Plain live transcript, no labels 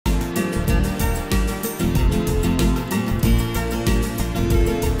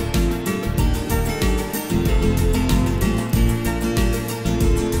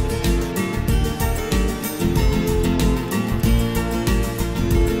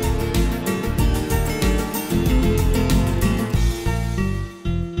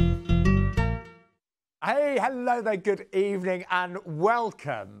Hey, hello there, good evening and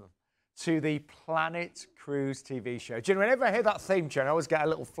welcome to the Planet Cruise TV show. Do you know, whenever I hear that theme tune, I always get a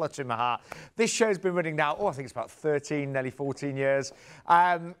little flutter in my heart. This show's been running now, I think it's about 13, nearly 14 years.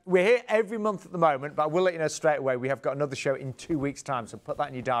 We're here every month at the moment, but I will let you know straight away, we have got another show in 2 weeks' time, so put that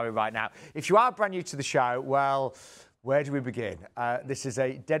in your diary right now. If you are brand new to the show, well, where do we begin? This is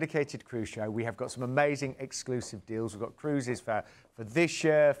a dedicated cruise show. We have got some amazing exclusive deals. We've got cruises for this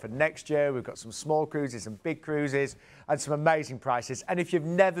year, for next year. We've got some small cruises and big cruises and some amazing prices. And if you've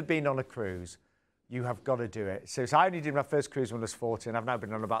never been on a cruise, you have got to do it. So I only did my first cruise when I was 14. I've now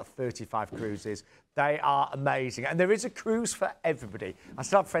been on about 35 cruises. They are amazing. And there is a cruise for everybody. I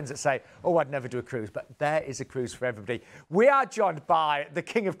still have friends that say, oh, I'd never do a cruise, but there is a cruise for everybody. We are joined by the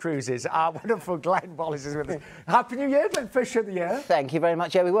king of cruises, our wonderful Glenn Wallace is with us. Happy New Year, Glenn, first show of the year. Thank you very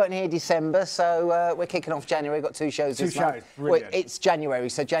much. Yeah, we weren't here December, so we're kicking off January. We've got two shows this month. Brilliant. It's January,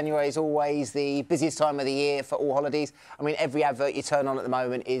 so January is always the busiest time of the year for all holidays. I mean, every advert you turn on at the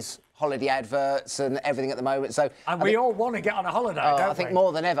moment is holiday adverts and everything at the moment. So and we all want to get on a holiday, don't we? I think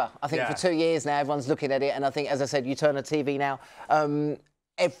more than ever. I think for 2 years now, everyone's looking at it, and I think, as I said, you turn on TV now,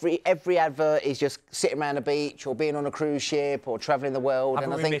 every advert is just sitting around the beach or being on a cruise ship or travelling the world.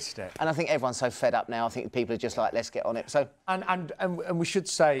 Haven't we missed it? And I think everyone's so fed up now. I think people are just like, let's get on it. So and we should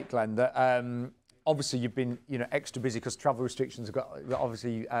say, Glenn, that obviously you've been extra busy because travel restrictions have got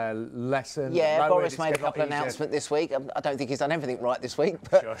obviously lessened. Yeah, Boris made a couple of announcements this week. I don't think he's done everything right this week,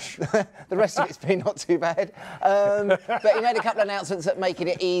 but the rest of it's been not too bad. But he made a couple of announcements that making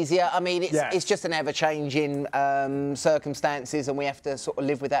it easier. I mean, it's just an ever-changing circumstances, and we have to sort of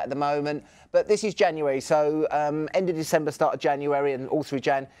live with that at the moment. But this is January, so end of December, start of January, and all through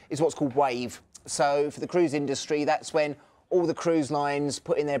Jan is what's called Wave. So for the cruise industry, that's when all the cruise lines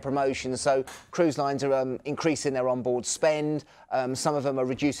put in their promotions. So cruise lines are increasing their onboard spend. Some of them are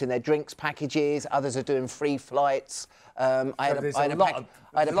reducing their drinks packages. Others are doing free flights. I had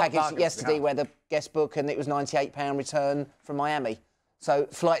a package yesterday where the guest book and it was £98 return from Miami. So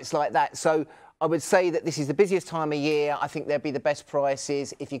flights like that. So I would say that this is the busiest time of year. I think there'd be the best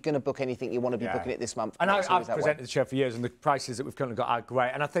prices. If you're going to book anything, you want to be booking it this month. And I've presented the show for years, and the prices that we've currently got are great.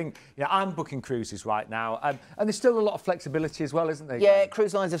 And I think, I'm booking cruises right now, and there's still a lot of flexibility as well, isn't there? Yeah,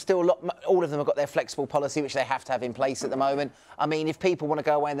 cruise lines have still all of them have got their flexible policy, which they have to have in place at the moment. I mean, if people want to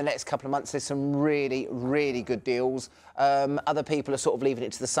go away in the next couple of months, there's some really, really good deals. Other people are sort of leaving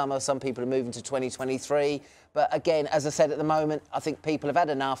it to the summer. Some people are moving to 2023. But again, as I said, at the moment, I think people have had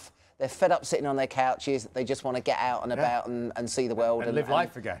enough. They're fed up sitting on their couches. They just want to get out and about and see the world. And live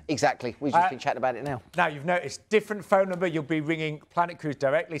life again. Exactly. We've just been chatting about it now. Now, you've noticed, different phone number. You'll be ringing Planet Cruise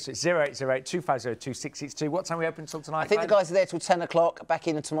directly, so it's 0808 250 2662. What time are we open until tonight, I think the guys are there till 10 o'clock, back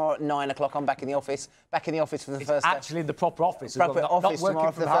in tomorrow at 9 o'clock. I'm back in the office. Back in the office for the first time. Actually in the proper office. Proper office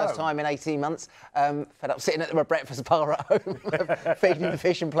tomorrow for the first time in 18 months. Fed up sitting at my breakfast bar at home, feeding the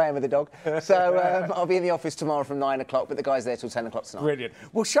fish and playing with the dog. So I'll be in the office tomorrow from 9 o'clock, but the guys are there till 10 o'clock tonight. Brilliant.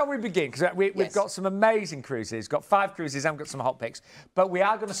 Well, shall we begin? Because we've got some amazing cruises, got 5 cruises and got some hot picks, but we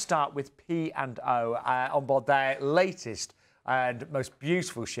are going to start with P&O on board their latest and most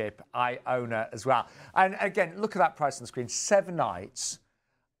beautiful ship, Iona, as well. And again, look at that price on the screen, 7 nights,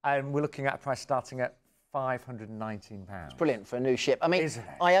 and we're looking at a price starting at £519. It's brilliant for a new ship. I mean, isn't it?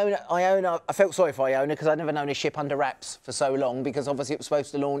 Iona, I felt sorry for Iona because I'd never known a ship under wraps for so long, because obviously it was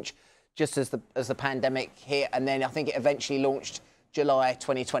supposed to launch just as the pandemic hit, and then I think it eventually launched July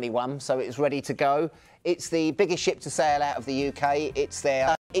 2021, so it's ready to go. It's the biggest ship to sail out of the UK.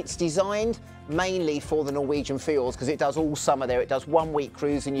 It's designed mainly for the Norwegian fjords because it does all summer there. It does 1 week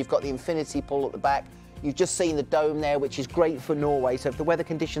cruising. You've got the infinity pool at the back. You've just seen the dome there, which is great for Norway. So if the weather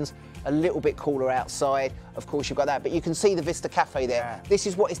conditions a little bit cooler outside, of course you've got that. But you can see the Vista Cafe there. Yeah. This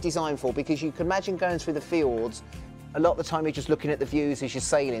is what it's designed for, because you can imagine going through the fjords. A lot of the time you're just looking at the views as you're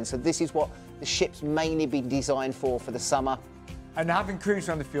sailing. So this is what the ship's mainly been designed for the summer. And having cruised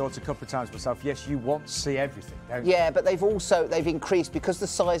around the fjords a couple of times myself, yes, you want to see everything, don't you? Yeah, but they've increased, because the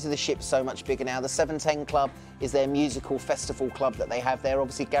size of the ship's so much bigger now. The 710 Club is their musical festival club that they have there.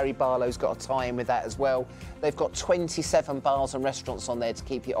 Obviously, Gary Barlow's got a tie-in with that as well. They've got 27 bars and restaurants on there to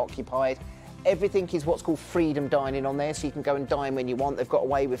keep you occupied. Everything is what's called freedom dining on there, so you can go and dine when you want. They've got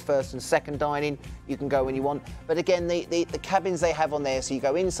away with first and second dining. You can go when you want. But again, the cabins they have on there, so you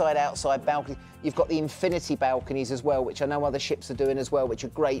go inside, outside, balcony. You've got the infinity balconies as well, which I know other ships are doing as well, which are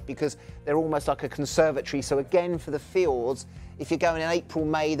great because they're almost like a conservatory. So again, for the fjords, if you're going in April,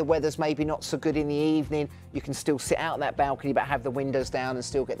 May, the weather's maybe not so good in the evening, you can still sit out on that balcony but have the windows down and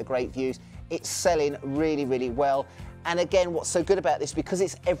still get the great views. It's selling really, really well. And again, what's so good about this, because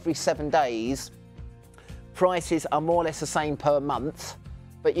it's every 7 days, prices are more or less the same per month.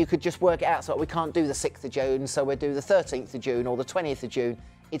 but you could just work it out. So we can't do the 6th of June, so we'll do the 13th of June or the 20th of June.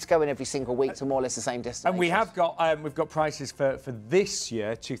 It's going every single week to more or less the same destination. And we've got prices for this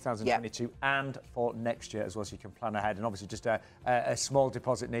year, 2022, and for next year as well, so you can plan ahead. And obviously, just a small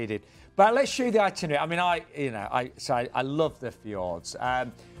deposit needed. But let's show you the itinerary. I mean, I love the fjords.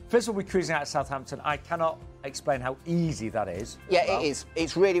 First of all, we're cruising out of Southampton. I cannot explain how easy that is. Yeah, it is.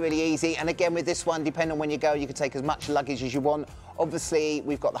 It's really, really easy. And again, with this one, depending on when you go, you can take as much luggage as you want. Obviously,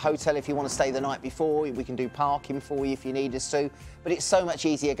 we've got the hotel if you want to stay the night before. We can do parking for you if you need us to. But it's so much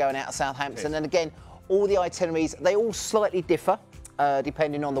easier going out of Southampton. And again, all the itineraries, they all slightly differ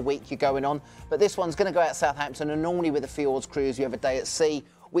depending on the week you're going on. But this one's going to go out of Southampton. And normally with a fjords cruise, you have a day at sea,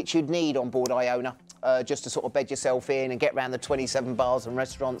 which you'd need on board Iona, just to sort of bed yourself in and get around the 27 bars and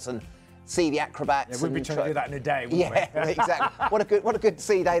restaurants and see the acrobats. Yeah, we'd be trying to do that in a day, wouldn't we? Yeah, exactly. What a good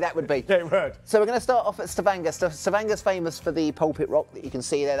sea day that would be. Yeah, it would. So we're going to start off at Stavanger. Stavanger's famous for the pulpit rock that you can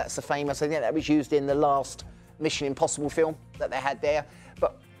see there. That's the famous. I think that was used in the last Mission Impossible film that they had there.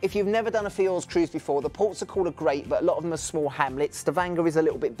 But if you've never done a fjords cruise before, the ports are called a great, but a lot of them are small hamlets. Stavanger is a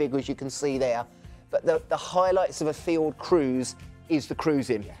little bit bigger, as you can see there. But the highlights of a fjord cruise is the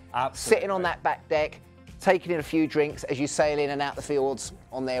cruising. Yeah, absolutely. Sitting on that back deck, taking in a few drinks as you sail in and out the fjords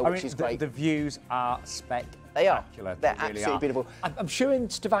on there, which is great. The views are spectacular. They are. They're really absolutely beautiful. I'm sure in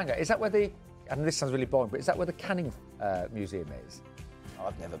Stavanger, is that where the, and this sounds really boring, but is that where the canning museum is? Oh,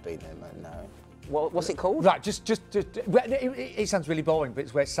 I've never been there, man, no. What's it called? Right, it sounds really boring, but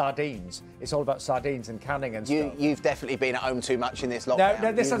it's where sardines. It's all about sardines and canning and stuff. You've definitely been at home too much in this lockdown.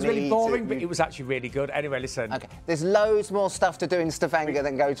 No, this sounds really boring, but it was actually really good. Anyway, listen. Okay, there's loads more stuff to do in Stavanger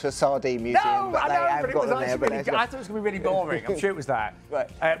than go to a sardine museum. No, I know, but it was actually really good. I thought it was going to be really boring. I'm sure it was that.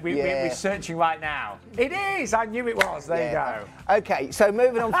 Right. We're searching right now. It is. I knew it was. There you go. Okay, so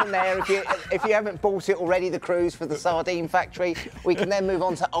moving on from there, if you haven't bought it already, the cruise for the sardine factory, we can then move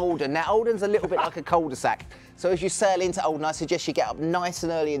on to Olden. Now, Olden's a little bit like a cul-de-sac. So as you sail into Olden, I suggest you get up nice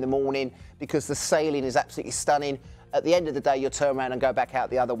and early in the morning because the sailing is absolutely stunning. At the end of the day, you'll turn around and go back out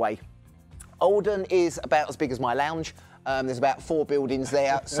the other way. Olden is about as big as my lounge. There's about 4 buildings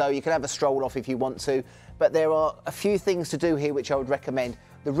there, so you can have a stroll off if you want to. But there are a few things to do here which I would recommend.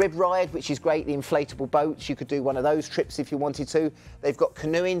 The rib ride, which is great, the inflatable boats, you could do one of those trips if you wanted to. They've got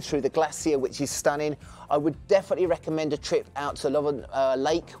canoeing through the glacier, which is stunning. I would definitely recommend a trip out to Loven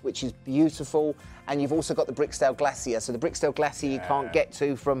Lake, which is beautiful. And you've also got the Bricksdale Glacier. So the Bricksdale Glacier you can't get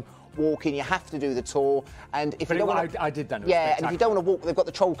to from walking, you have to do the tour. And if you don't want to, I did that. Yeah, and if you don't want to walk, they've got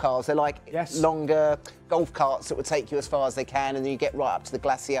the troll cars. They're like longer golf carts that would take you as far as they can, and then you get right up to the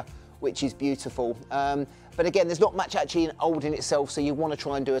glacier, which is beautiful. But again, there's not much actually in Olden itself, so you want to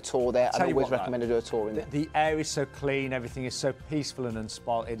try and do a tour there. I'd always recommend to do a tour in there. The air is so clean, everything is so peaceful and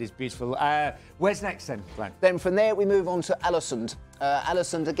unspoiled. It is beautiful. Where's next then, Glenn? Then from there, we move on to Aalesund.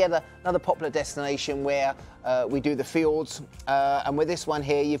 Aalesund, again, another popular destination where we do the fjords. And with this one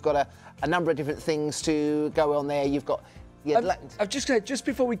here, you've got a number of different things to go on there. You've got I'm just going to, just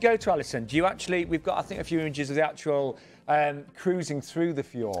before we go to Aalesund, do you actually, we've got, I think, a few images of the actual cruising through the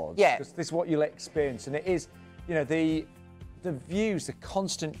fjords. Yeah. Because this is what you'll experience. And it is, you know, the views, the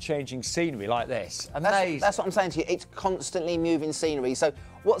constant changing scenery like this. Amazing. That's what I'm saying to you. It's constantly moving scenery. So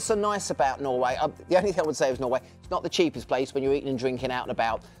what's so nice about Norway, the only thing I would say is Norway, it's not the cheapest place when you're eating and drinking out and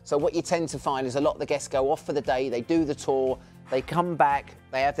about. So what you tend to find is a lot of the guests go off for the day, they do the tour, they come back,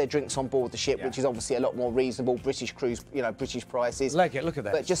 they have their drinks on board the ship, which is obviously a lot more reasonable, British cruise, you know, British prices. Look at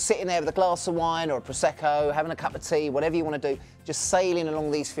that. But just sitting there with a glass of wine or a Prosecco, having a cup of tea, whatever you want to do, just sailing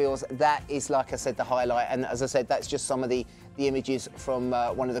along these fields, that is, like I said, the highlight. And as I said, that's just some of the images from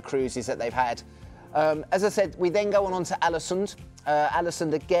one of the cruises that they've had. As I said, we then go on to Aalesund.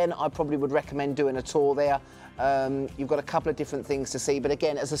 Aalesund, again, I probably would recommend doing a tour there. You've got a couple of different things to see, but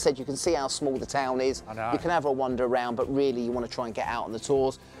again, as I said, you can see how small the town is. You can have a wander around, but really you want to try and get out on the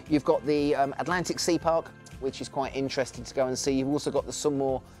tours. You've got the Atlantic Sea Park, which is quite interesting to go and see. You've also got the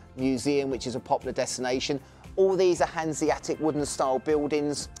Sunmore Museum, which is a popular destination. All these are Hanseatic wooden style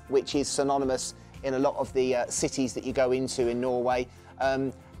buildings, which is synonymous in a lot of the cities that you go into in Norway.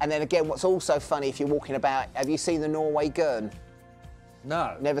 And then again, what's also funny, if you're walking about, have you seen the Norway Gurn?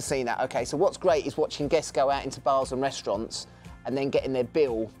 No. Never seen that. Okay, so what's great is watching guests go out into bars and restaurants and then getting their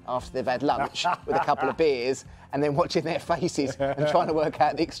bill after they've had lunch with a couple of beers, and then watching their faces and trying to work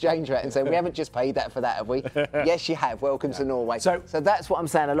out the exchange rate and saying, we haven't just paid that for that, have we? Yes, you have. Welcome to Norway. So that's what I'm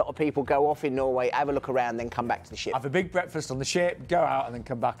saying. A lot of people go off in Norway, have a look around, then come back to the ship. Have a big breakfast on the ship, go out, and then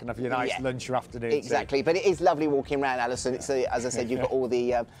come back and have your nice lunch or afternoon. Exactly. Tea. But it is lovely walking around Aalesund. It's as I said, you've got all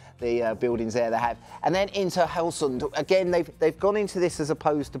the buildings there they have. And then into Helsund. Again, they've gone into this as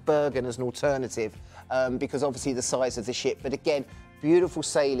opposed to Bergen as an alternative, because obviously the size of the ship. But again, Beautiful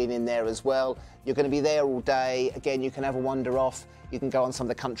sailing in there as well. You're going to be there all day. Again, you can have a wander off. You can go on some of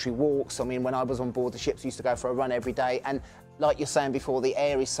the country walks. I mean, when I was on board the ships, I used to go for a run every day. And like you're saying before, the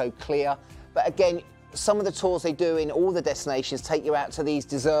air is so clear. But again, some of the tours they do in all the destinations take you out to these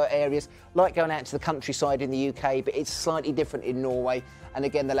desert areas, like going out to the countryside in the UK, but it's slightly different in Norway. And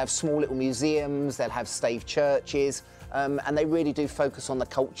again, they'll have small little museums, they'll have stave churches, and they really do focus on the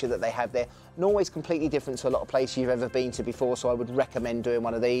culture that they have there. Norway's completely different to a lot of places you've ever been to before, so I would recommend doing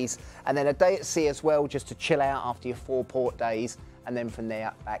one of these. And then a day at sea as well, just to chill out after your 4 port days, and then from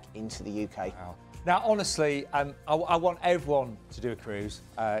there back into the UK. Wow. Now, honestly, I want everyone to do a cruise.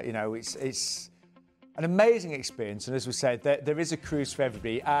 You know, it's an amazing experience, and as we said, there is a cruise for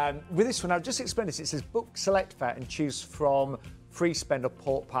everybody. With this one, I'll just explain this. It says book select fare and choose from free spend or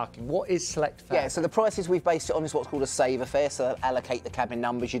port parking. What is select fare? Yeah, so the prices we've based it on is what's called a saver fare, so they'll allocate the cabin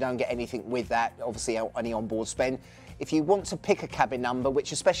numbers. You don't get anything with that, obviously, any onboard spend. If you want to pick a cabin number,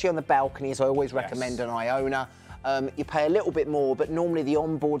 which especially on the balconies, I always recommend an Iona, you pay a little bit more, but normally the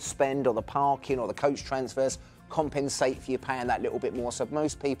onboard spend or the parking or the coach transfers compensate for you paying that little bit more. So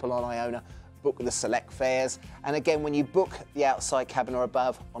most people on Iona book the select fares. And again, when you book the outside cabin or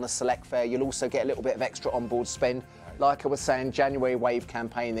above on a select fare, you'll also get a little bit of extra onboard spend. Like I was saying, January wave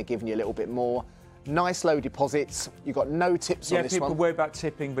campaign, they're giving you a little bit more. Nice low deposits. You've got no tips on this one. Yeah, people worry about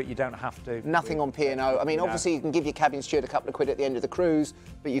tipping, but you don't have to. Nothing on P&O. I mean, obviously, you can give your cabin steward a couple of quid at the end of the cruise,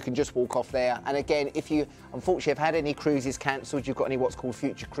 but you can just walk off there. And again, if you, unfortunately, have had any cruises cancelled, you've got any what's called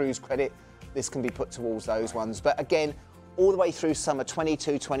future cruise credit, this can be put towards those ones. But again, all the way through summer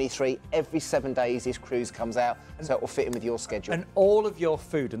 22, 23, every 7 days this cruise comes out, so it will fit in with your schedule. And all of your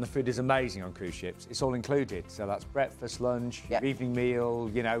food, and the food is amazing on cruise ships, it's all included. So that's breakfast, lunch, your evening meal,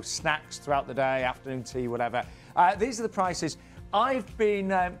 you know, snacks throughout the day, afternoon tea, whatever. These are the prices. I've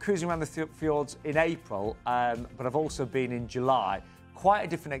been cruising around the fjords in April, but I've also been in July. Quite a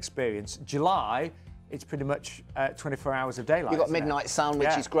different experience. July, it's pretty much 24 hours of daylight. You've got midnight sun,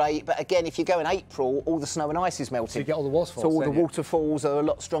 which is great. But again, if you go in April, all the snow and ice is melting. So you get all the waterfalls. So all the waterfalls are a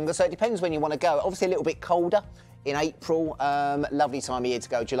lot stronger. So it depends when you want to go. Obviously, a little bit colder in April. Lovely time of year to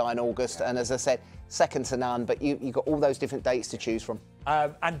go, July and August. And as I said, second to none. But you've got all those different dates to choose from.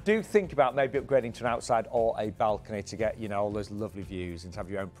 And do think about maybe upgrading to an outside or a balcony to get, you know, all those lovely views and to have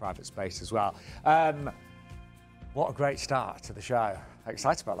your own private space as well. What a great start to the show. I'm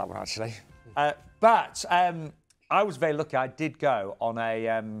excited about that one, actually. But I was very lucky. I did go on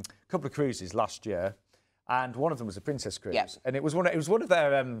a couple of cruises last year, and one of them was a Princess cruise. Yep. And it was one of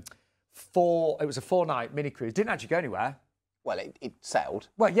their it was a 4-night mini cruise. Didn't actually go anywhere. Well, it sailed.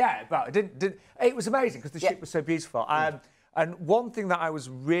 Well, yeah, but it didn't. It was amazing because the ship was so beautiful. And one thing that I was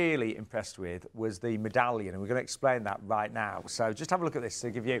really impressed with was the medallion, and we're going to explain that right now. So just have a look at this to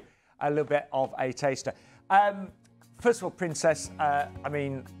give you a little bit of a taster. First of all, Princess, I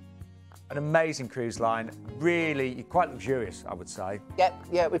mean, an amazing cruise line, really quite luxurious, I would say.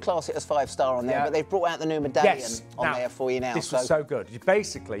 Yeah, we class it as 5-star on there, but they've brought out the new medallion on there for you now. This was so good.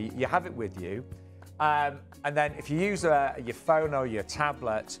 Basically, you have it with you, and then if you use your phone or your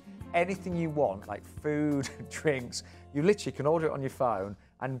tablet, anything you want, like food, drinks, you literally can order it on your phone.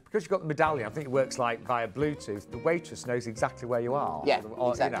 And because you've got the medallion, I think it works like via Bluetooth, the waitress knows exactly where you are. Yeah,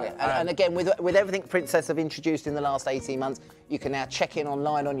 exactly. You know, and again, with everything Princess have introduced in the last 18 months, you can now check in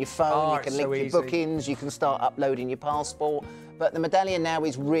online on your phone, you can link your bookings, you can start uploading your passport. But the medallion now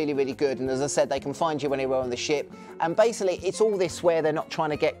is really, really good. And as I said, they can find you anywhere on the ship. And basically, it's all this where they're not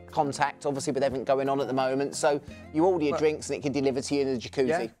trying to get contact, obviously, with everything going on at the moment. So you order your drinks and it can deliver to you in the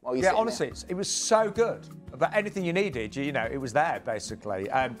jacuzzi while you're sitting honestly, it was so good. But anything you needed, you know, it was there, basically.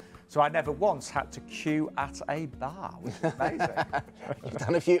 So I never once had to queue at a bar, which is amazing.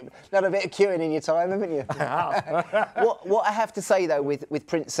 You've done a bit of queuing in your time, haven't you? I have. What I have to say, though, with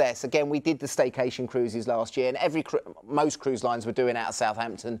Princess, again, we did the staycation cruises last year, and most cruise lines were doing out of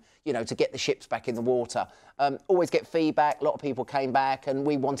Southampton, you know, to get the ships back in the water. Always get feedback. A lot of people came back, and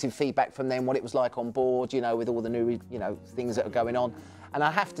we wanted feedback from them, what it was like on board, you know, with all the new, you know, things that are going on. And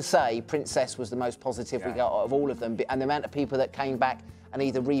I have to say, Princess was the most positive we got out of all of them. And the amount of people that came back and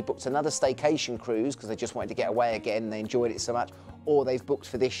either rebooked another staycation cruise because they just wanted to get away again and they enjoyed it so much, or they've booked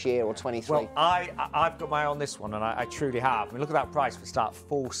for this year or 23. Well, I've got my eye on this one, and I truly have. I mean, look at that price for start,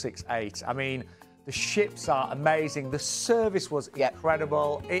 468. I mean, the ships are amazing. The service was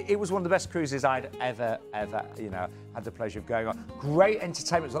incredible. It was one of the best cruises I'd ever, you know, had the pleasure of going on. Great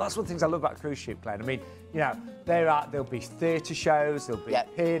entertainment. Well, that's one of the things I love about a cruise ship, Glenn. I mean, you know, there'll be theatre shows, there'll be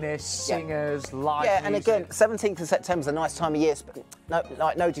pianists, singers, live music. And again, 17th of September is a nice time of year.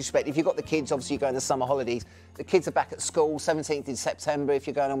 No disrespect. If you've got the kids, obviously you go in the summer holidays. The kids are back at school, 17th in September if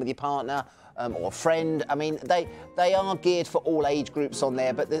you're going on with your partner. Or a friend. I mean, they are geared for all age groups on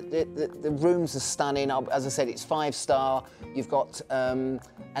there, but the rooms are stunning. As I said, it's 5-star. You've got, and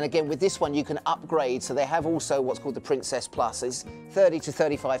again, with this one, you can upgrade. So they have also what's called the Princess Plus. It's £30 to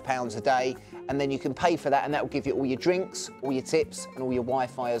 £35 a day, and then you can pay for that, and that will give you all your drinks, all your tips, and all your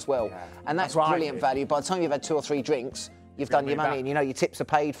Wi-Fi as well. Yeah. And that's brilliant value. By the time you've had 2 or 3 drinks, you've done your money, and you know your tips are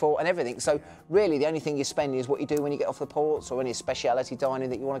paid for and everything. So really, the only thing you're spending is what you do when you get off the ports or any speciality dining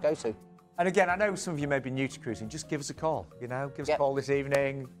that you want to go to. And again, I know some of you may be new to cruising. Just give us a call, you know. Give us a call this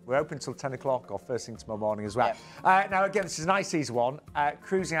evening. We're open until 10 o'clock or first thing tomorrow morning as well. Now, again, this is a nice easy one.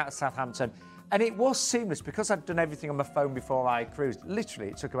 Cruising out of Southampton. And it was seamless because I'd done everything on my phone before I cruised. Literally,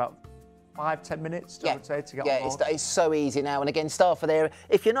 it took about 5-10 minutes, I would say, to get on board. It's so easy now. And again, staff are there.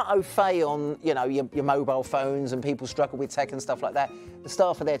 If you're not au fait on, you know, your mobile phones and people struggle with tech and stuff like that, the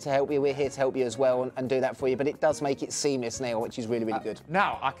staff are there to help you. We're here to help you as well and do that for you. But it does make it seamless now, which is really, really good.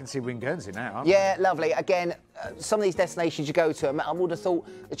 Now I can see we're in Guernsey now. Yeah, lovely. Again, some of these destinations you go to, I would have thought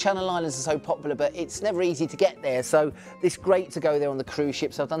the Channel Islands are so popular, but it's never easy to get there. So it's great to go there on the cruise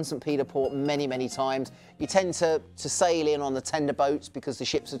ships. I've done St. Peter Port many, many times. You tend to sail in on the tender boats because the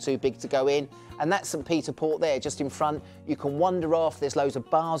ships are too big to go in. And that's St. Peter Port there, just in front. You can wander off. There's loads of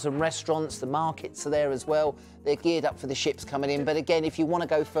bars and restaurants. The markets are there as well. They're geared up for the ships coming in. But again, if you want to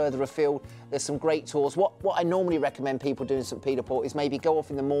go further afield, there's some great tours. What I normally recommend people doing in St. Peter Port is maybe go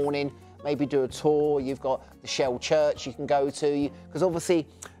off in the morning, maybe do a tour. You've got the Shell Church you can go to. Because obviously,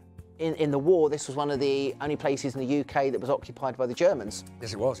 in the war, this was one of the only places in the UK that was occupied by the Germans.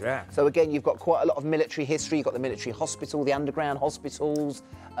 Yes, it was, yeah. So again, you've got quite a lot of military history. You've got the military hospital, the underground hospitals,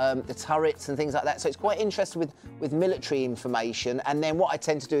 the turrets and things like that. So it's quite interesting with military information. And then what I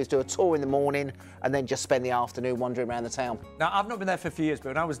tend to do is do a tour in the morning and then just spend the afternoon wandering around the town. Now, I've not been there for a few years, but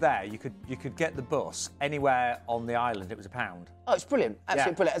when I was there, you could get the bus anywhere on the island. It was £1. Oh, it's brilliant.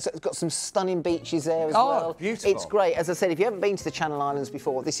 Absolutely brilliant. It's got some stunning beaches there as well. Oh, beautiful. It's great. As I said, if you haven't been to the Channel Islands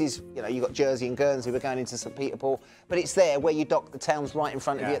before, this is, you know, you've got Jersey and Guernsey. We're going into St. Peter Port. But it's there where you dock. The town's right in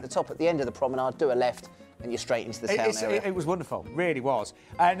front of you at the top. At the end of the promenade, do a left and you're straight into the town area. It was wonderful. Really was.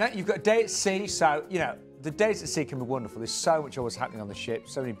 And you've got a day at sea. So, you know, the days at sea can be wonderful. There's so much always happening on the ship.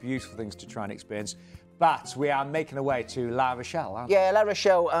 So many beautiful things to try and experience. But we are making our way to La Rochelle, aren't we? Yeah, La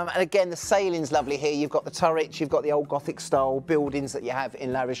Rochelle. And again, the sailing's lovely here. You've got the turrets, you've got the old Gothic-style buildings that you have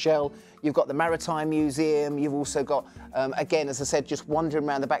in La Rochelle. You've got the Maritime Museum. You've also got, again, as I said, just wandering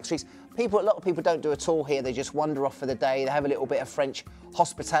around the back streets. A lot of people don't do a tour here. They just wander off for the day. They have a little bit of French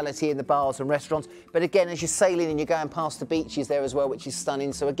hospitality in the bars and restaurants. But again, as you're sailing and you're going past the beaches there as well, which is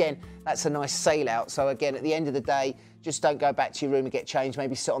stunning. So again, that's a nice sail out. So again, at the end of the day, just don't go back to your room and get changed.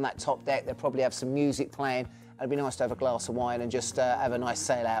 Maybe sit on that top deck. They'll probably have some music playing. It'd be nice to have a glass of wine and just have a nice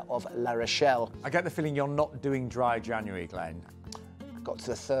sail out of La Rochelle. I get the feeling you're not doing dry January, Glenn. Got to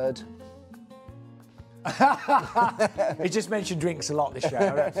the 3rd. He just mentioned drinks a lot this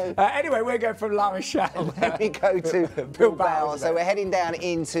show. Anyway, we're going from La Rochelle. Then we go to Bilbao. So we're heading down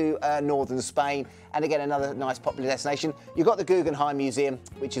into northern Spain. And again, another nice popular destination. You've got the Guggenheim Museum,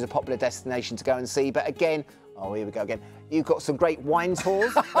 which is a popular destination to go and see. But again, oh, here we go again. You've got some great wine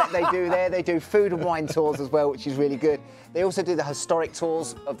tours that they do there. They do food and wine tours as well, which is really good. They also do the historic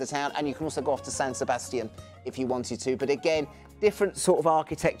tours of the town, and you can also go off to San Sebastian if you wanted to. But again, different sort of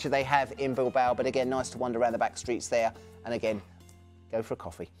architecture they have in Bilbao, but again, nice to wander around the back streets there. And again, go for a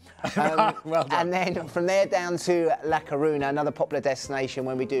coffee. Well done. And then from there down to La Coruna, another popular destination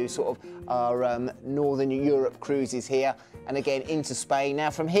when we do sort of our Northern Europe cruises here. And again, into Spain. Now,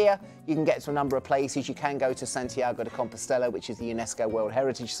 from here, you can get to a number of places. You can go to Santiago de Compostela, which is the UNESCO World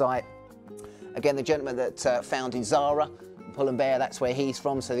Heritage Site. Again, the gentleman that founded Zara, Pull & Bear, that's where he's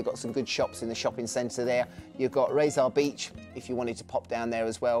from, so they've got some good shops in the shopping centre there. You've got Rezar Beach, if you wanted to pop down there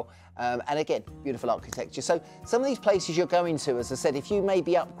as well. And again, beautiful architecture. So some of these places you're going to, as I said, if you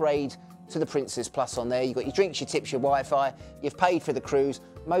maybe upgrade to the Princess Plus on there, you've got your drinks, your tips, your Wi-Fi, you've paid for the cruise.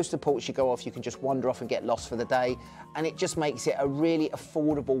 Most of the ports you go off, you can just wander off and get lost for the day. And it just makes it a really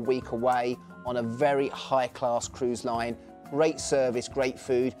affordable week away on a very high-class cruise line. Great service, great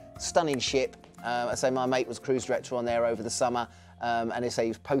food, stunning ship. I say my mate was cruise director on there over the summer, and they say he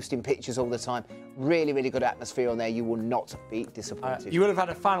was posting pictures all the time. Really, really good atmosphere on there. You will not be disappointed. You will have had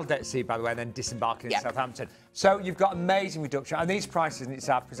a final day at sea, by the way, and then disembarking in Southampton. So you've got amazing reduction. And these prices, and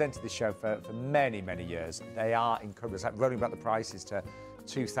I've presented this show for many, many years. They are incredible. It's like rolling back the prices to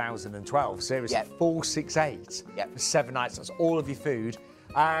 2012. Seriously, 468 for 7 nights. That's all of your food.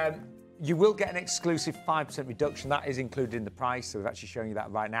 You will get an exclusive 5% reduction. That is included in the price, so we've actually shown you that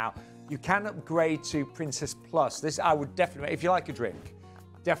right now. You can upgrade to Princess Plus. This I would definitely, if you like a drink,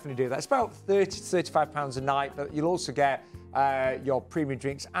 definitely do that. It's about £30 to £35 a night, but you'll also get your premium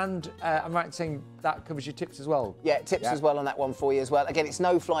drinks, and I'm right in saying that covers your tips as well? Yeah, tips as well on that one for you as well. Again, it's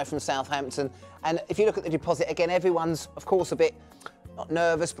no fly from Southampton, and if you look at the deposit, again, everyone's, of course, a bit not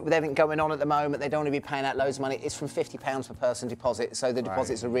nervous, but with everything going on at the moment, they don't want to be paying out loads of money. It's from £50 per person deposit, so the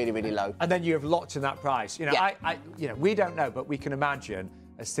deposits are really, really low. And then you have locked in that price. You know, we don't know, but we can imagine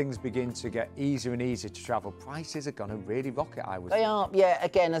as things begin to get easier and easier to travel, prices are going to really rocket, I would think. They are, yeah.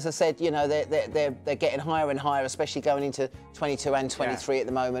 Again, as I said, you know, they're getting higher and higher, especially going into 22 and 23 at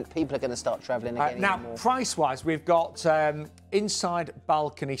the moment. People are going to start travelling again. Now, price-wise, we've got inside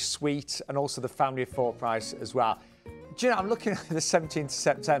balcony suite and also the family of 4 price as well. Do you know, I'm looking at the 17th of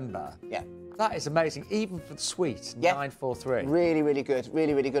September. Yeah. That is amazing, even for the suite, 943. Really, really good.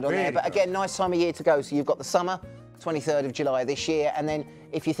 Really, really good on there. But again, nice time of year to go. So you've got the summer, 23rd of July this year, and then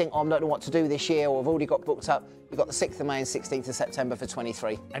if you think, oh, I don't know what to do this year, or I've already got booked up, you've got the 6th of May and 16th of September for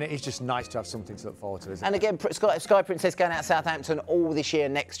 23. And it is just nice to have something to look forward to, isn't it? And again, Sky Princess going out Southampton all this year,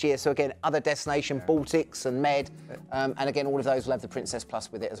 next year. So again, other destination, Baltics and Med, and again, all of those will have the Princess Plus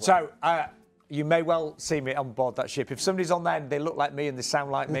with it as well. So, you may well see me on board that ship. If somebody's on there and they look like me and they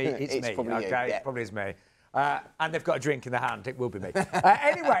sound like me, it's me. Probably okay, you, it probably is me. And they've got a drink in their hand, it will be me.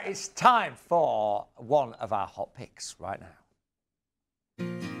 Anyway, it's time for one of our hot picks right now.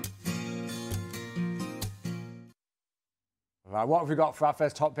 Right, what have we got for our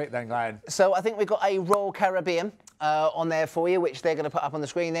first hot pick then, Glenn? So I think we've got a Royal Caribbean on there for you, which they're going to put up on the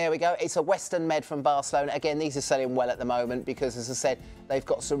screen. There we go. It's a Western Med from Barcelona. Again, these are selling well at the moment because, as I said, they've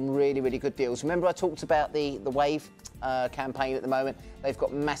got some really, really good deals. Remember I talked about the Wave campaign at the moment? They've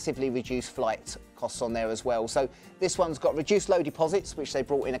got massively reduced flight costs on there as well. So this one's got reduced low deposits, which they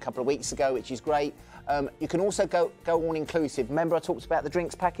brought in a couple of weeks ago, which is great. You can also go all-inclusive. Remember I talked about the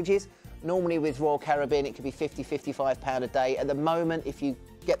drinks packages? Normally with Royal Caribbean, it could be £50, £55 a day. At the moment, if you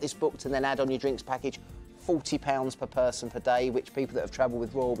get this booked and then add on your drinks package, £40 per person per day, which people that have travelled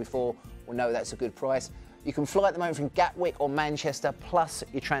with Royal before will know that's a good price. You can fly at the moment from Gatwick or Manchester, plus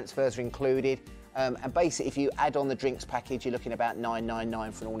your transfers are included. And basically, if you add on the drinks package, you're looking about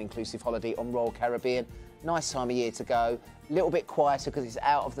 $999 for an all-inclusive holiday on Royal Caribbean. Nice time of year to go. A little bit quieter because it's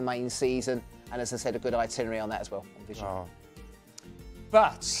out of the main season. And as I said, a good itinerary on that as well. Oh.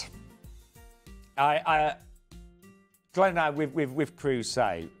 But Glenn and I, we've cruised,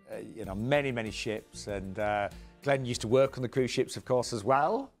 say, you know, many ships, and Glenn used to work on the cruise ships, of course, as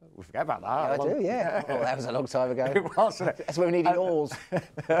well. We forget about that. Yeah, I do, yeah. Oh, that was a long time ago. It was, wasn't it? That's when we needed oars.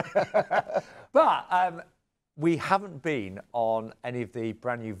 But we haven't been on any of the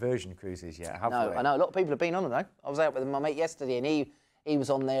brand new Virgin cruises yet, have we? No, I know. A lot of people have been on them, though. I was out with my mate yesterday, and he was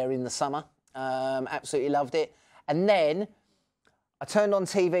on there in the summer. Absolutely loved it. And then I turned on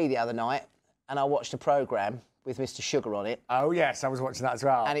TV the other night, and I watched a programme with Mr. Sugar on it. Oh, yes, I was watching that as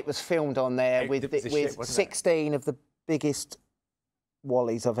well. And it was filmed on there with 16 of the biggest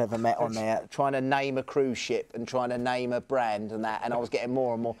wallies I've ever met on there, trying to name a cruise ship and trying to name a brand and that, and I was getting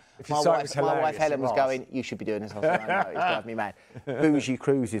more and more. My wife Helen was going, you should be doing this. I was like, no, it's driving me mad. Bougie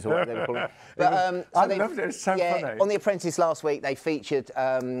Cruises or whatever they call it. But, I loved it, it was so funny. On The Apprentice last week, they featured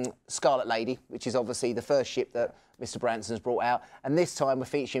Scarlet Lady, which is obviously the first ship that Mr. Branson's brought out, and this time we're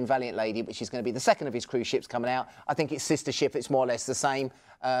featuring Valiant Lady, which is going to be the second of his cruise ships coming out. I think it's sister ship, it's more or less the same,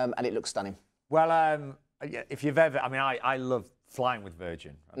 and it looks stunning. Well, if you've ever, I mean, I love flying with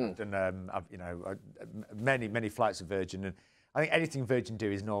Virgin. I've done, you know, many flights with Virgin, and I think anything Virgin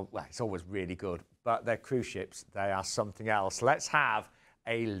do is well, it's always really good, but their cruise ships, they are something else. Let's have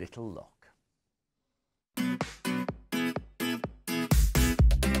a little look.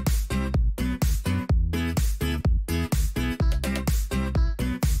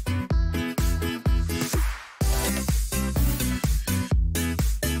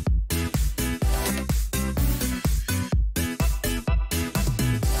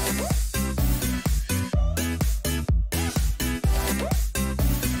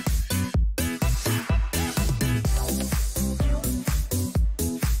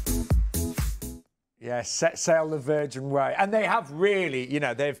 Yeah, set sail the Virgin way, and they have really, you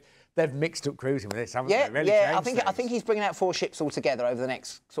know, they've mixed up cruising with this, haven't they? Really I think he's bringing out 4 ships altogether over the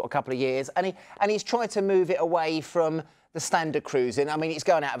next sort of couple of years, and he's tried to move it away from the standard cruising. I mean, it's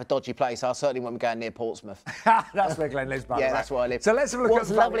going out of a dodgy place. I certainly won't be going near Portsmouth. That's where Glenn lives, by the way. Yeah, that's where I live. So let's have a look. What's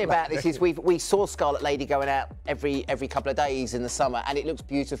lovely about this is we saw Scarlet Lady going out every couple of days in the summer, and it looks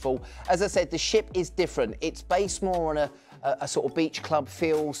beautiful. As I said, the ship is different. It's based more on a sort of beach club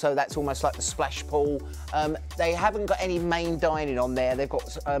feel, so that's almost like the splash pool. They haven't got any main dining on there. They've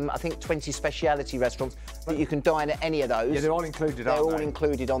got, I think, 20 speciality restaurants that you can dine at any of those. Yeah, they're all included, aren't they? They're all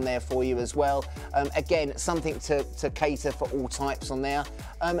included on there for you as well. Again, something to cater for all types on there.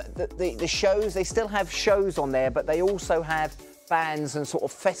 The shows, they still have shows on there, but they also have bands and sort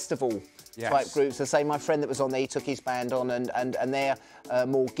of festival type groups. I say my friend that was on there, he took his band on, and they're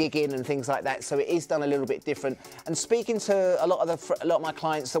more gigging and things like that. So it is done a little bit different. And speaking to a lot of my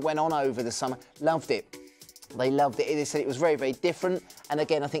clients that went on over the summer, loved it. They loved it. They said it was very, very different. And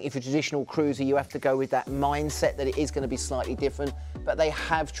again, I think if you're a traditional cruiser, you have to go with that mindset that it is going to be slightly different. But they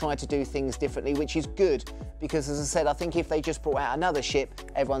have tried to do things differently, which is good. Because as I said, I think if they just brought out another ship,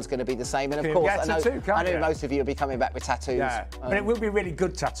 everyone's going to be the same. And of course, I know most of you will be coming back with tattoos. Yeah, but it will be a really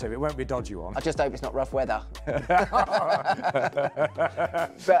good tattoo. It won't be a dodgy one. I just hope it's not rough weather.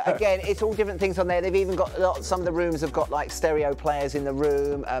 But again, it's all different things on there. They've even got some of the rooms have got like stereo players in the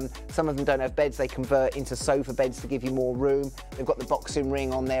room. Some of them don't have beds. They convert into sofa beds to give you more room. They've got the boxing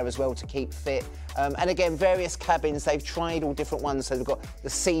ring on there as well to keep fit. And again, various cabins. They've tried all different ones. So they've got the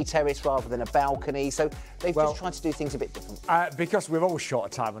sea terrace rather than a balcony. So they've just tried to do things a bit different. Because we're all short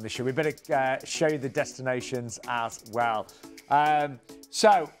of time on this show, we better show you the destinations as well.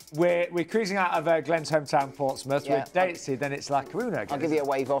 So we're cruising out of Glenn's hometown, Portsmouth. We're at day at sea, then it's La Coruna again. I'll give you a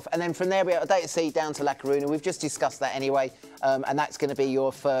wave off. And then from there, we're at a day at sea down to La Coruna. We've just discussed that anyway. And that's going to be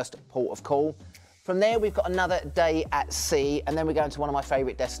your first port of call. From there, we've got another day at sea, and then we're going to one of my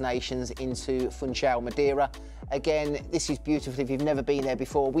favourite destinations, into Funchal, Madeira. Again, this is beautiful if you've never been there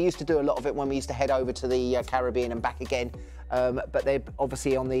before. We used to do a lot of it when we used to head over to the Caribbean and back again. But they're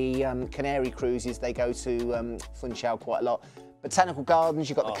obviously on the Canary cruises, they go to Funchal quite a lot. Botanical gardens,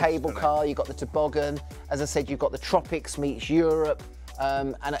 you've got the cable car, you've got the toboggan. As I said, you've got the tropics meets Europe.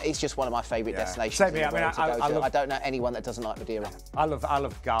 And it's just one of my favourite destinations. Same here. I don't know anyone that doesn't like Madeira. I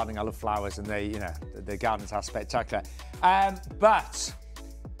love gardening. I love flowers, and the gardens are spectacular. But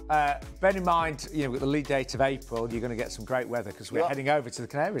bear in mind, with the lead date of April, you're going to get some great weather because we're heading over to the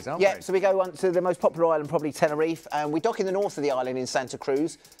Canaries, aren't we? Yeah. So we go on to the most popular island, probably Tenerife, and we dock in the north of the island in Santa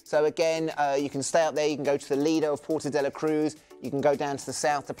Cruz. So again, you can stay up there. You can go to the Lido of Porto de la Cruz. You can go down to the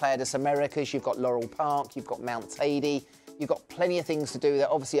south to Playa de Americas. You've got Laurel Park. You've got Mount Teide. You've got plenty of things to do.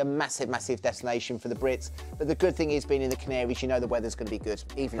 They're obviously a massive, massive destination for the Brits. But the good thing is, being in the Canaries, you know the weather's going to be good,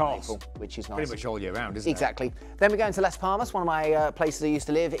 even in April, which is nice. Pretty much all year round, isn't it? Exactly. Then we're going to Las Palmas, one of my places I used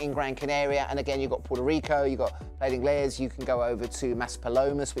to live in Gran Canaria. And again, you've got Puerto Rico, you've got Playa del Ingles. You can go over to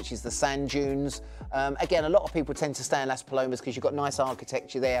Maspalomas, which is the sand dunes. Again, a lot of people tend to stay in Las Palomas because you've got nice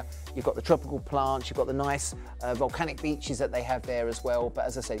architecture there. You've got the tropical plants. You've got the nice volcanic beaches that they have there as well. But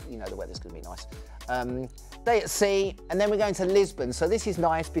as I said, the weather's going to be nice. Day at sea, and then we're going to Lisbon. So this is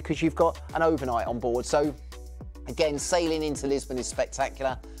nice because you've got an overnight on board. So again, sailing into Lisbon is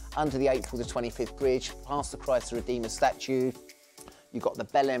spectacular. Under the April the 25th bridge, past the Christ the Redeemer statue. You've got the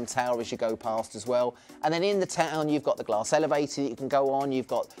Belém Tower as you go past as well. And then in the town, you've got the glass elevator that you can go on. You've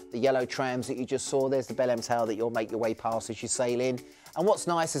got the yellow trams that you just saw. There's the Belém Tower that you'll make your way past as you sail in. And what's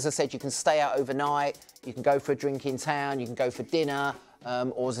nice, as I said, you can stay out overnight. You can go for a drink in town. You can go for dinner.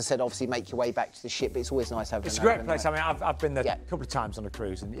 Or, as I said, obviously make your way back to the ship. But it's always nice having. It's a great place. I mean, I've been there a couple of times on a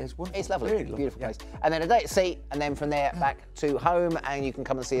cruise, and it's wonderful. It's lovely. Really Beautiful place. And then a day at sea, and then from there back to home, and you can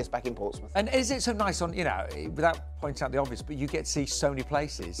come and see us back in Portsmouth. And is it so nice on, without pointing out the obvious, but you get to see so many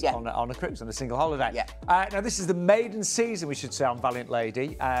places on a cruise, on a single holiday. Yeah. Now, this is the maiden season, we should say, on Valiant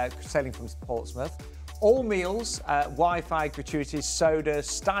Lady, sailing from Portsmouth. All meals, Wi-Fi, gratuities, soda,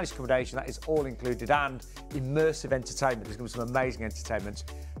 stylish accommodation, that is all included, and immersive entertainment. There's going to be some amazing entertainment.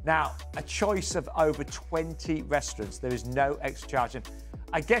 Now, a choice of over 20 restaurants. There is no extra charge. And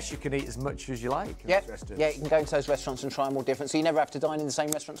I guess you can eat as much as you like in those restaurants. Yeah, you can go into those restaurants and try them all different, so you never have to dine in the same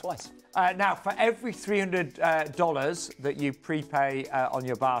restaurant twice. Now, for every $300 that you prepay on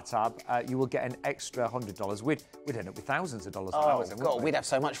your bar tab, you will get an extra $100. We'd end up with thousands of dollars. Oh, God, we'd have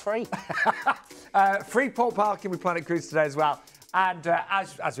so much free. Free port parking with Planet Cruise today as well. And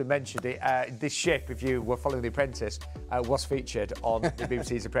as we mentioned, this ship, if you were following The Apprentice, was featured on the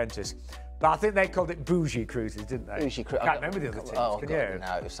BBC's Apprentice. But I think they called it Bougie Cruises, didn't they? Bougie Cruises. I can't remember the other two. Oh, Can God, you?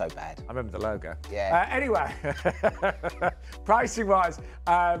 no, it was so bad. I remember the logo. Yeah. Anyway, pricing-wise,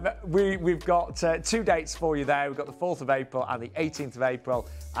 we've got 2 dates for you there. We've got the 4th of April and the 18th of April,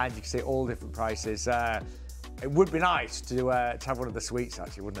 and you can see all different prices. It would be nice to have one of the suites,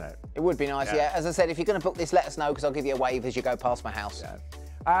 actually, wouldn't it? It would be nice, yeah. As I said, if you're going to book this, let us know, because I'll give you a wave as you go past my house.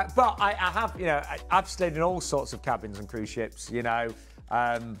 Yeah. But I have, I've stayed in all sorts of cabins and cruise ships,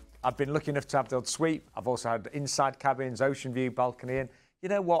 I've been lucky enough to have the odd suite. I've also had inside cabins, ocean view, balcony, and you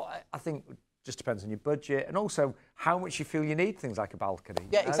know what? I think it just depends on your budget and also how much you feel you need things like a balcony.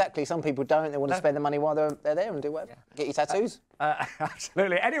 Yeah, exactly. Some people don't. They want to spend the money while they're there and do whatever. Yeah. Get your tattoos.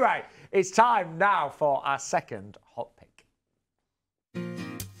 Absolutely. Anyway, it's time now for our second hot pick.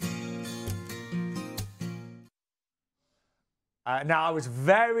 Now, I was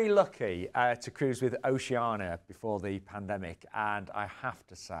very lucky to cruise with Oceania before the pandemic, and I have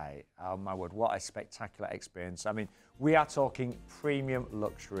to say, oh my word, what a spectacular experience. I mean, we are talking premium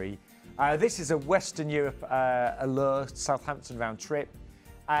luxury. This is a Western Europe Allure Southampton round trip.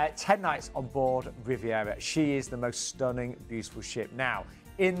 10 nights on board Riviera. She is the most stunning, beautiful ship. Now,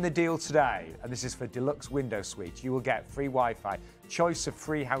 in the deal today, and this is for deluxe window suite, you will get free Wi-Fi, choice of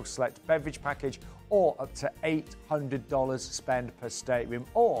free house select beverage package, or up to $800 spend per stateroom,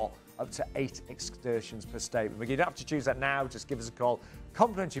 or up to 8 excursions per stateroom. You don't have to choose that now. Just give us a call.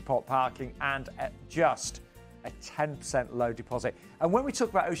 Complimentary port parking and at just a 10% low deposit. And when we talk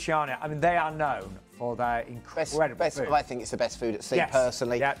about Oceania, I mean, they are known for their incredible food. I think it's the best food at sea,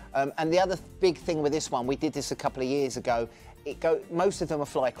 personally. Yeah. And the other big thing with this one, we did this a couple of years ago. Most of them are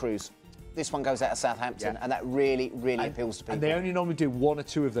fly cruise. This one goes out of Southampton, and that really, really appeals to people. And they only normally do 1 or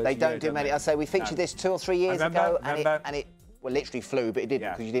 2 of those. They don't do many. I say we featured this 2 or 3 years ago, and it well, literally flew, but it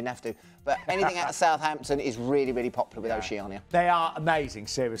didn't because you didn't have to. But anything out of Southampton is really, really popular with Oceania. They are amazing,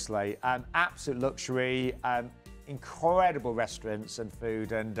 seriously. Absolute luxury, incredible restaurants and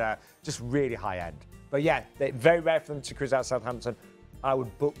food, and just really high end. But yeah, they're very rare for them to cruise out of Southampton. I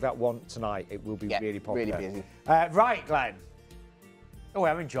would book that one tonight. It will be really popular. Really busy. Right, Glenn. Oh,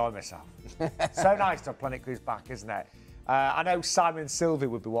 I'm enjoying myself. So nice to have Planet Cruise back, isn't it? I know Simon and Sylvie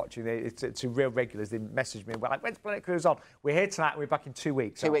would be watching it. It's real regulars. They messaged me and were like, when's Planet Cruise on? We're here tonight and we're back in 2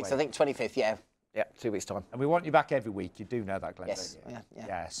 weeks. 2 weeks, I think 25th, yeah. Yeah, 2 weeks' time. And we want you back every week. You do know that, Glenn, yes. don't you? Yeah.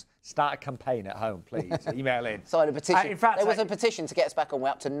 Yes. Start a campaign at home, please. Email in. Sign a petition. In fact, there was a petition to get us back on. We're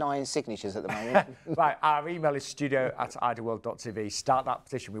up to 9 signatures at the moment. Right, our email is studio@ideaworld.tv. Start that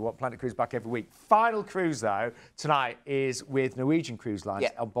petition. We want Planet Cruise back every week. Final cruise, though, tonight is with Norwegian Cruise Lines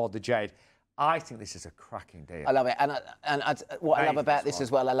on board the Jade. I think this is a cracking deal. I love it. And what I love about this as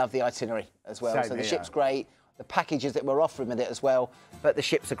well, I love the itinerary as well. So the ship's great. The packages that we're offering with it as well, but the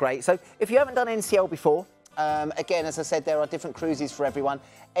ships are great. So if you haven't done NCL before, again, as I said, there are different cruises for everyone.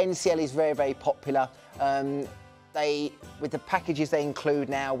 NCL is very, very popular. With the packages they include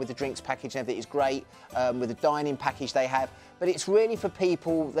now, with the drinks package and everything, is great. With the dining package they have, but it's really for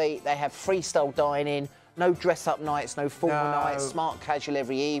people. They have freestyle dining, no dress-up nights, no formal nights, smart casual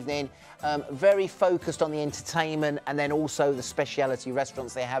every evening. Very focused on the entertainment and then also the specialty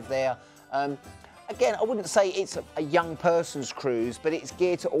restaurants they have there. Again, I wouldn't say it's a young person's cruise, but it's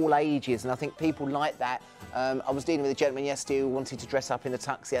geared to all ages, and I think people like that. I was dealing with a gentleman yesterday who wanted to dress up in a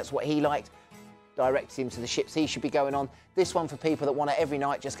tux. That's what he liked. Directed him to the ships he should be going on. This one for people that want to every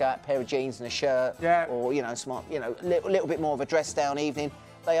night just go out, a pair of jeans and a shirt, or smart, a little bit more of a dress down evening.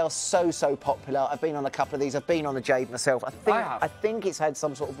 They are so popular. I've been on a couple of these. I've been on the Jade myself. I think it's had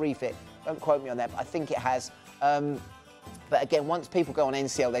some sort of refit. Don't quote me on that, but I think it has. But again, once people go on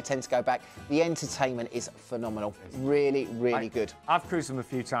NCL, they tend to go back. The entertainment is phenomenal. Really, really good. I've cruised them a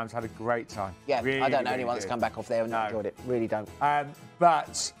few times, had a great time. Yeah, really, I don't know anyone that's come back off there and enjoyed it. Really don't.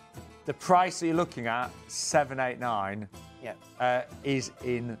 But the price that you're looking at, $789, is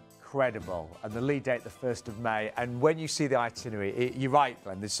incredible. And the lead date, the 1st of May. And when you see the itinerary, you're right,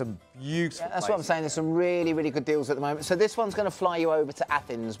 Glenn, there's some beautiful that's what I'm saying. There's some really, really good deals at the moment. So this one's going to fly you over to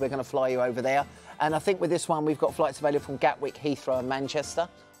Athens. We're going to fly you over there. And I think with this one, we've got flights available from Gatwick, Heathrow and Manchester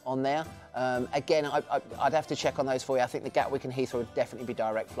on there. Again, I'd have to check on those for you. I think the Gatwick and Heathrow would definitely be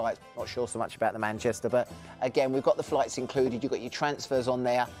direct flights. Not sure so much about the Manchester, but again, we've got the flights included. You've got your transfers on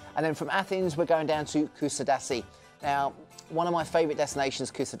there. And then from Athens, we're going down to Kusadasi. Now, one of my favourite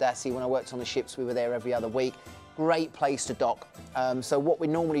destinations, Kusadasi. When I worked on the ships, we were there every other week. Great place to dock. So what we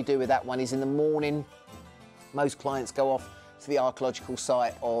normally do with that one is in the morning, most clients go off to the archaeological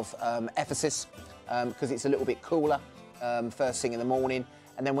site of Ephesus because it's a little bit cooler first thing in the morning.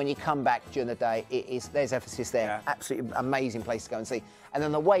 And then when you come back during the day, there's Ephesus there. Yeah. Absolutely amazing place to go and see. And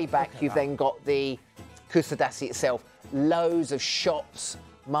on the way back, you've then got the Kusadasi itself. Loads of shops,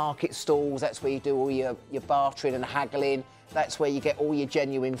 market stalls. That's where you do all your bartering and haggling. That's where you get all your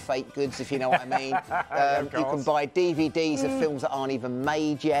genuine fake goods, if you know what I mean. You can buy DVDs of films that aren't even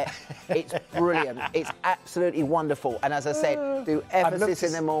made yet. It's brilliant. It's absolutely wonderful. And as I said, do Ephesus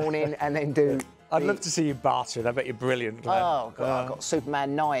in the morning and then do... I'd love to see you bartering. I bet you're brilliant, Glenn. Oh, God, I got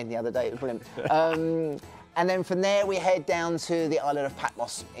Superman 9 the other day. It was brilliant. And then from there, we head down to the island of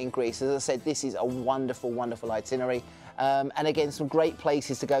Patmos in Greece. As I said, this is a wonderful, wonderful itinerary. And again, some great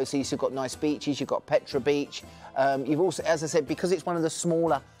places to go. So you've got nice beaches. You've got Petra Beach. You've also, as I said, because it's one of the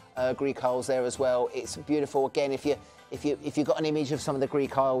smaller Greek Isles there as well. It's beautiful. Again, if you've got an image of some of the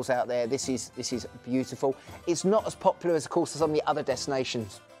Greek Isles out there, this is beautiful. It's not as popular as, of course, as some of the other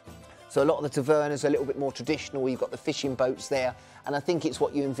destinations. So a lot of the tavernas are a little bit more traditional. You've got the fishing boats there, and I think it's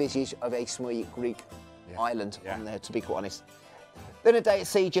what you envisage of a small Greek island on there, to be quite honest. Then a day at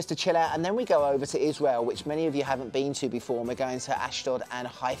sea just to chill out, and then we go over to Israel, which many of you haven't been to before, and we're going to Ashdod and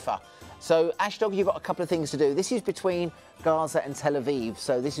Haifa. So Ashdod, you've got a couple of things to do. This is between Gaza and Tel Aviv,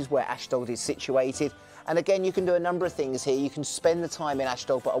 so this is where Ashdod is situated. And again, you can do a number of things here. You can spend the time in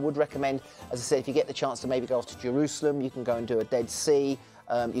Ashdod, but I would recommend, as I said, if you get the chance to maybe go off to Jerusalem, you can go and do a Dead Sea.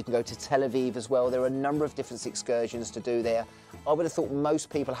 You can go to Tel Aviv as well. There are a number of different excursions to do there. I would have thought most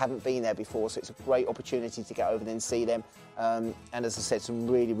people haven't been there before, so it's a great opportunity to get over there and see them. And as I said, some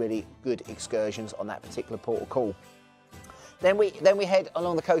really, really good excursions on that particular port of call. Then we head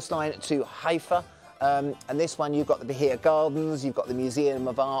along the coastline to Haifa. And this one, you've got the Bahia Gardens, you've got the Museum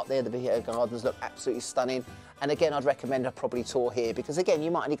of Art there. The Bahia Gardens look absolutely stunning. And again, I'd recommend a probably tour here because, again,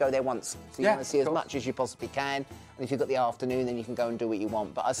 you might only go there once. So you want to see as much as you possibly can. And if you've got the afternoon, then you can go and do what you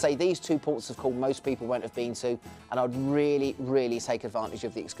want. But I'd say these two ports of call most people won't have been to. And I'd really, really take advantage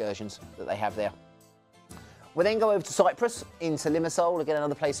of the excursions that they have there. We'll then go over to Cyprus, into Limassol, again,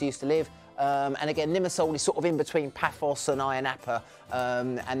 another place I used to live. And again, Limassol is sort of in between Paphos and Ayia Napa,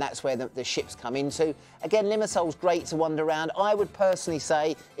 and that's where the ships come into. Again, Limassol's great to wander around. I would personally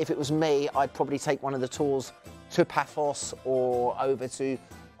say, if it was me, I'd probably take one of the tours to Paphos or over to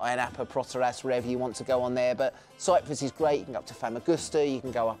Ayia Napa, Proteras, wherever you want to go on there. But Cyprus is great. You can go up to Famagusta, you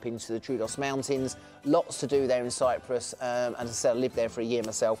can go up into the Troodos Mountains. Lots to do there in Cyprus. And as I said, I lived there for a year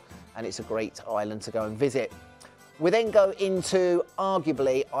myself, and it's a great island to go and visit. We then go into,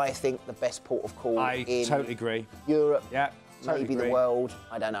 arguably, I think, the best port of call in totally agree. Europe, totally maybe agree. the world,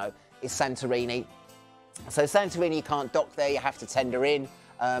 I don't know, is Santorini. So Santorini, you can't dock there, you have to tender in.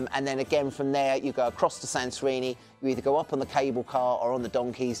 And then again from there, you go across to Santorini. You either go up on the cable car or on the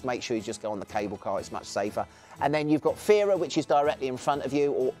donkeys. Make sure you just go on the cable car, it's much safer. And then you've got Fira, which is directly in front of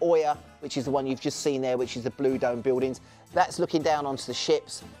you, or Oya, which is the one you've just seen there, which is the blue dome buildings. That's looking down onto the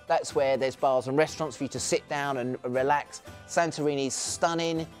ships. That's where there's bars and restaurants for you to sit down and relax. Santorini's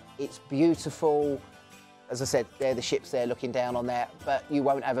stunning, it's beautiful. As I said, they're the ships there looking down on there, but you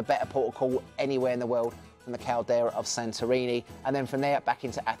won't have a better port of call anywhere in the world from the caldera of Santorini. And then from there, back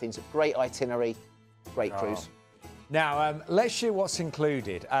into Athens. Great itinerary, great cruise. Now, let's show what's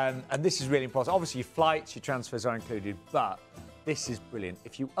included. And this is really important. Obviously, your flights, your transfers are included, but this is brilliant.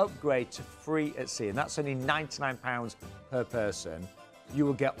 If you upgrade to free at sea, and that's only £99 per person, you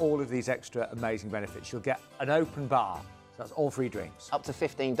will get all of these extra amazing benefits. You'll get an open bar, so that's all free drinks. Up to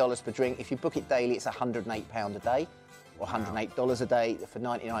 $15 per drink. If you book it daily, it's £108 a day, or $108 a day. For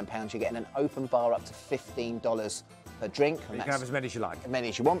 £99, you're getting an open bar up to $15 per drink. And you can have as many as you like. As many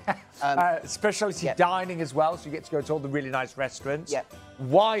as you want. Specialty dining as well, so you get to go to all the really nice restaurants.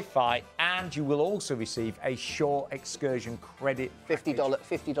 Wi-Fi, and you will also receive a shore excursion credit.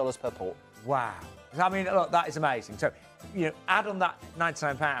 $50 per port. Wow. I mean, look, that is amazing. So, you know, add on that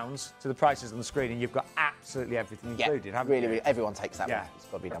 £99 to the prices on the screen, and you've got absolutely everything included, haven't you? Really, everyone takes that one. It's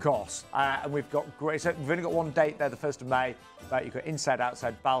got to be done. Of course. And we've got great. So we've only got one date there, the 1st of May. But you've got inside,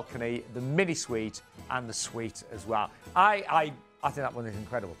 outside balcony, the mini suite, and the suite as well. I think that one is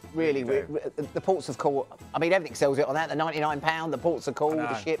incredible. Really, the ports of call. I mean, everything sells it on that. The £99, the ports of call,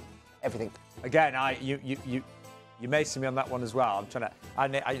 the ship, everything. Again, you may see me on that one as well. I'm trying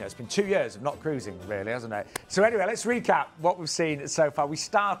to, you know, it's been 2 years of not cruising, really, hasn't it? So anyway, let's recap what we've seen so far. We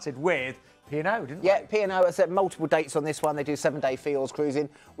started with P&O, didn't we? Yeah, P&O, I said multiple dates on this one. They do 7-day fields cruising.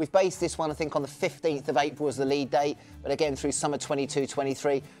 We've based this one, I think, on the 15th of April as the lead date, but again, through summer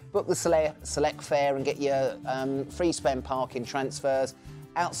 22-23. Book the select fare and get your free spend parking transfers.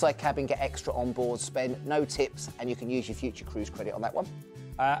 Outside cabin, get extra on board spend, no tips, and you can use your future cruise credit on that one.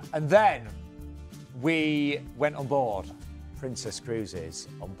 And then we went on board Princess Cruises,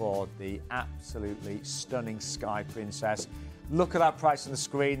 on board the absolutely stunning Sky Princess. Look at that price on the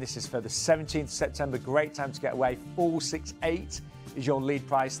screen. This is for the 17th of September. Great time to get away. 468 is your lead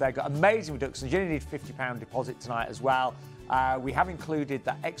price there. Got amazing reductions. You only need £50 deposit tonight as well. We have included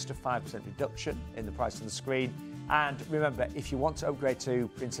that extra 5% reduction in the price on the screen. And remember, if you want to upgrade to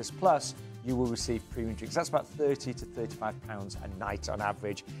Princess Plus, you will receive premium drinks. That's about £30 to £35 a night on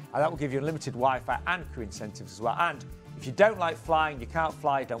average. And that will give you unlimited Wi-Fi and crew incentives as well. And if you don't like flying, you can't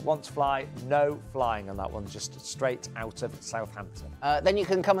fly, don't want to fly, no flying on that one, just straight out of Southampton. Then you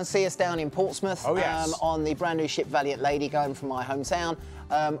can come and see us down in Portsmouth on the brand new ship Valiant Lady going from my hometown.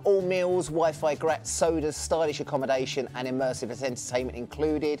 All meals, Wi-Fi, gratis sodas, stylish accommodation and immersive entertainment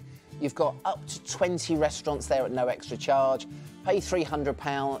included. You've got up to 20 restaurants there at no extra charge. pay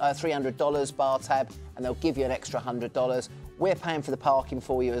 $300 bar tab, and they'll give you an extra $100. We're paying for the parking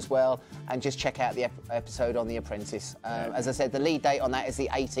for you as well, and just check out the episode on The Apprentice. As I said, the lead date on that is the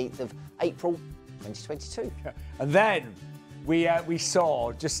 18th of April, 2022. And then we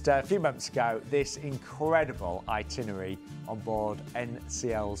saw just a few months ago this incredible itinerary on board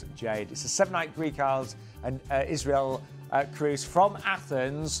NCL's Jade. It's a 7-night Greek Isles and Israel cruise from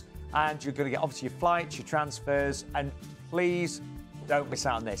Athens, and you're going to get obviously your flights, your transfers, and please don't miss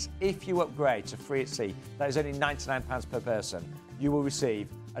out on this. If you upgrade to free at sea, that is only £99 per person, you will receive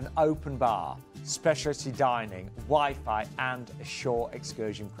an open bar, specialty dining, Wi-Fi, and a shore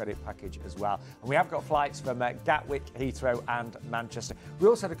excursion credit package as well. And we have got flights from Gatwick, Heathrow, and Manchester. We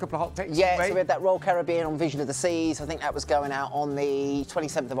also had a couple of hot picks. Yeah, so we had that Royal Caribbean on Vision of the Seas. I think that was going out on the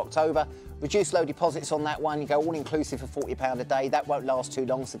 27th of October. Reduced low deposits on that one. You go all inclusive for £40 a day. That won't last too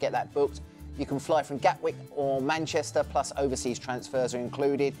long, so get that booked. You can fly from Gatwick or Manchester, plus overseas transfers are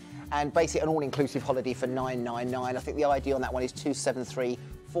included. And basically an all-inclusive holiday for $999. I think the ID on that one is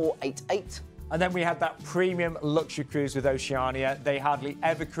 273488. And then we had that premium luxury cruise with Oceania. They hardly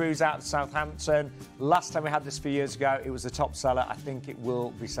ever cruise out of Southampton. Last time we had this a few years ago, it was the top seller. I think it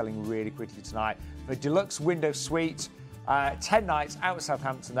will be selling really quickly tonight. For deluxe window suite, 10 nights out of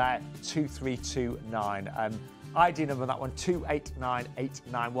Southampton there, 2329. ID number on that one,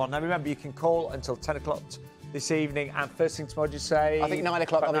 289891. Now remember, you can call until 10 o'clock this evening, and first thing tomorrow, just say... I think 9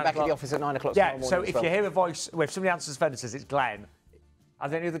 o'clock, I'll be back in the office at 9 o'clock tomorrow morning. Yeah, so if you hear a voice, well, if somebody answers the phone and says it's Glenn, are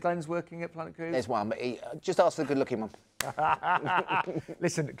there any other Glens working at Planet Cruise? There's one, but just ask for the good-looking one.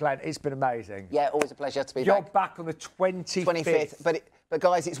 Listen, Glenn, it's been amazing. Yeah, always a pleasure to be You're back. back on the 25th. But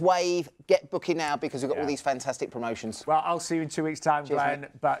guys, it's Wave. Get booking now because we've got all these fantastic promotions. Well, I'll see you in 2 weeks' time, Cheers, Glenn. mate.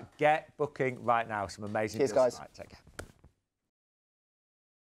 But get booking right now. Some amazing deals. Cheers, guys. Tonight. Take care.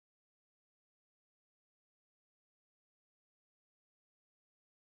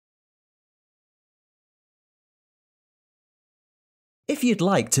 If you'd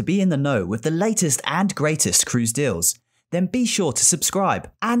like to be in the know with the latest and greatest cruise deals, then be sure to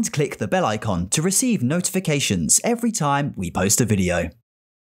subscribe and click the bell icon to receive notifications every time we post a video.